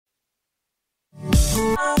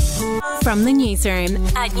From the newsroom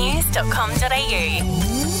at news.com.au.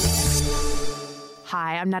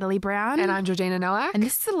 Hi, I'm Natalie Brown. And I'm Georgina Nowak. And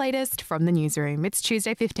this is the latest from the newsroom. It's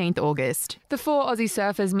Tuesday, 15th August. The 4 Aussie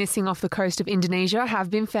surfers missing off the coast of Indonesia have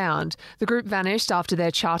been found. The group vanished after their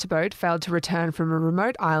charter boat failed to return from a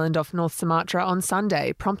remote island off North Sumatra on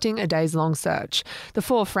Sunday, prompting a days-long search. The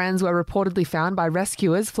 4 friends were reportedly found by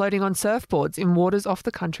rescuers floating on surfboards in waters off the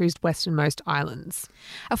country's westernmost islands.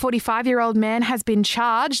 A 45-year-old man has been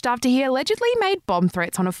charged after he allegedly made bomb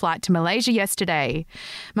threats on a flight to Malaysia yesterday.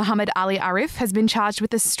 Muhammad Ali Arif has been charged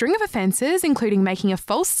with a string of offences, including making a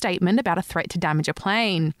false statement about a threat to damage a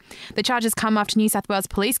plane. The charges come after New South Wales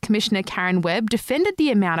Police Commissioner Karen Webb defended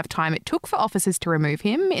the amount of time it took for officers to remove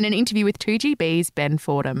him in an interview with 2GB's Ben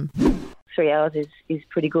Fordham. 3 hours is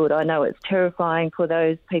pretty good. I know it's terrifying for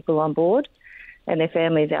those people on board and their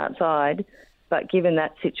families outside, but given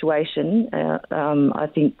that situation, I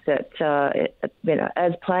think that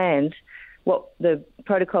as planned, what the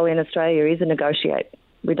protocol in Australia is to negotiate.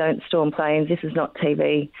 We don't storm planes. This is not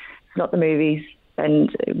TV. It's not the movies.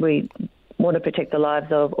 And we want to protect the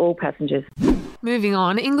lives of all passengers. Moving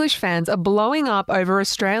on, English fans are blowing up over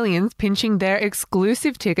Australians pinching their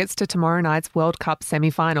exclusive tickets to tomorrow night's World Cup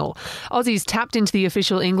semi-final. Aussies tapped into the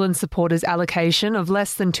official England supporters allocation of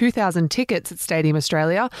less than 2,000 tickets at Stadium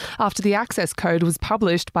Australia after the access code was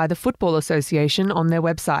published by the Football Association on their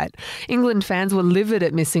website. England fans were livid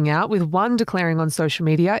at missing out, with one declaring on social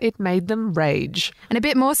media it made them rage. And a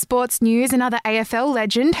bit more sports news. Another AFL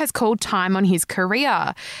legend has called time on his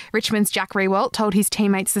career. Richmond's Jack Riewoldt told his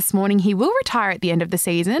teammates this morning he will retire at the end of the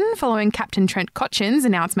season, following captain Trent Cotchin's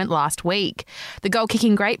announcement last week. The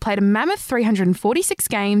goal-kicking great played a mammoth 346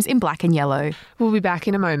 games in black and yellow. We'll be back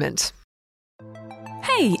in a moment.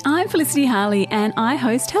 Hey, I'm Felicity Harley and I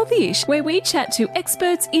host Healthyish, where we chat to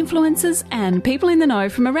experts, influencers and people in the know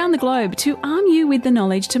from around the globe to arm you with the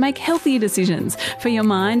knowledge to make healthier decisions for your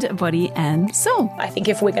mind, body and soul. I think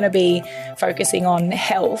if we're going to be focusing on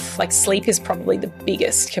health, like sleep is probably the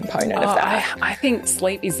biggest component of that. I think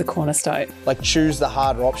sleep is the cornerstone. Like, choose the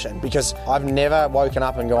harder option, because I've never woken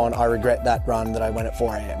up and gone, I regret that run that I went at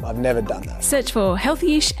 4 a.m. I've never done that. Search for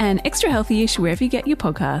Healthyish and Extra Healthyish wherever you get your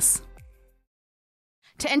podcasts.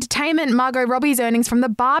 To entertainment, Margot Robbie's earnings from the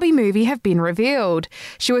Barbie movie have been revealed.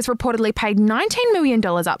 She was reportedly paid $19 million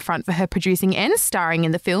upfront for her producing and starring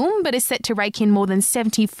in the film, but is set to rake in more than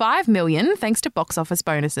 $75 million thanks to box office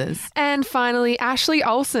bonuses. And finally, Ashley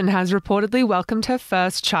Olsen has reportedly welcomed her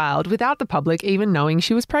first child without the public even knowing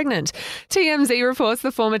she was pregnant. TMZ reports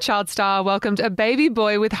the former child star welcomed a baby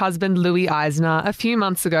boy with husband Louis Eisner a few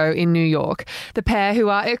months ago in New York. The pair, who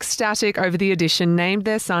are ecstatic over the addition, named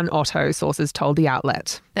their son Otto, sources told the outlet.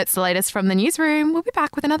 That's the latest from the newsroom. We'll be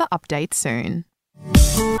back with another update soon.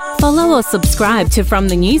 Follow or subscribe to From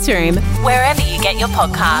the Newsroom wherever you get your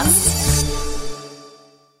podcasts.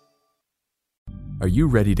 Are you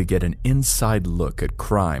ready to get an inside look at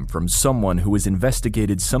crime from someone who has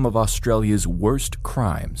investigated some of Australia's worst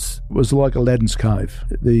crimes? It was like Aladdin's Cave.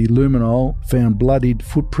 The luminol found bloodied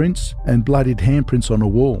footprints and bloodied handprints on a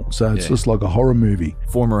wall, so it's just like a horror movie.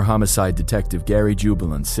 Former homicide detective Gary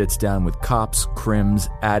Jubilant sits down with cops, crims,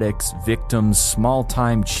 addicts, victims,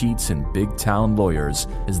 small-time cheats, and big-town lawyers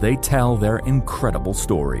as they tell their incredible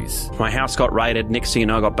stories. My house got raided. Next thing you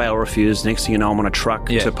know, I got bail refused. Next thing you know, I'm on a truck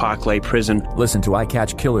to Parklea Prison. Listen to I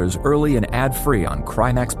Catch Killers early and ad-free on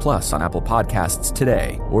Crimex Plus on Apple Podcasts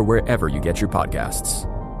today or wherever you get your podcasts.